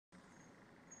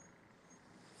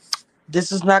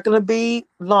This is not going to be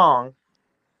long.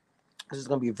 This is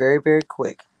going to be very, very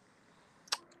quick.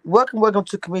 Welcome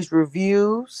to Commission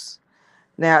Reviews.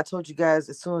 Now, I told you guys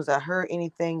as soon as I heard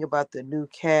anything about the new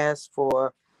cast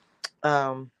for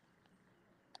um,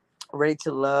 Ready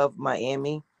to Love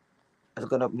Miami, I was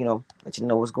going to, let you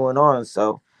know what's going on.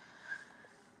 So,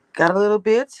 got a little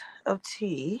bit of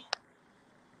tea.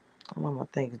 My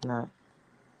thing is not.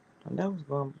 That was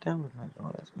not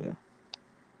going as well.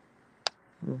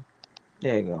 Hmm.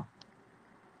 There you go.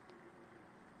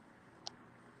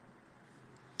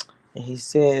 And he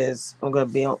says, I'm going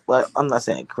to be on, well, I'm not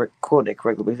saying quote it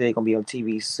correctly, but he said he's going to be on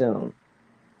TV soon.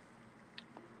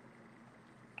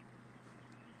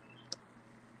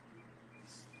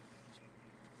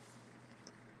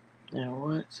 Now,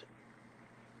 what?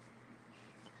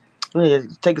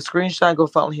 Take a screenshot, go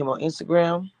follow him on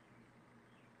Instagram.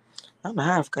 I don't know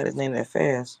how I forgot his name that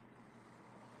fast.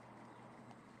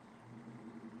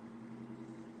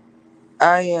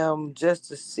 I am just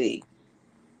to see.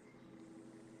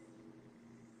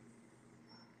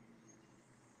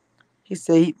 He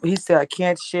said I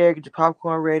can't share. Get your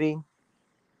popcorn ready.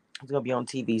 It's gonna be on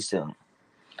TV soon.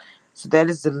 So that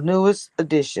is the newest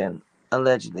edition,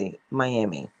 allegedly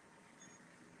Miami.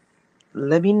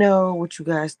 Let me know what you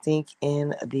guys think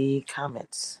in the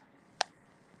comments.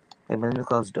 Wait, let me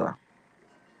close the door.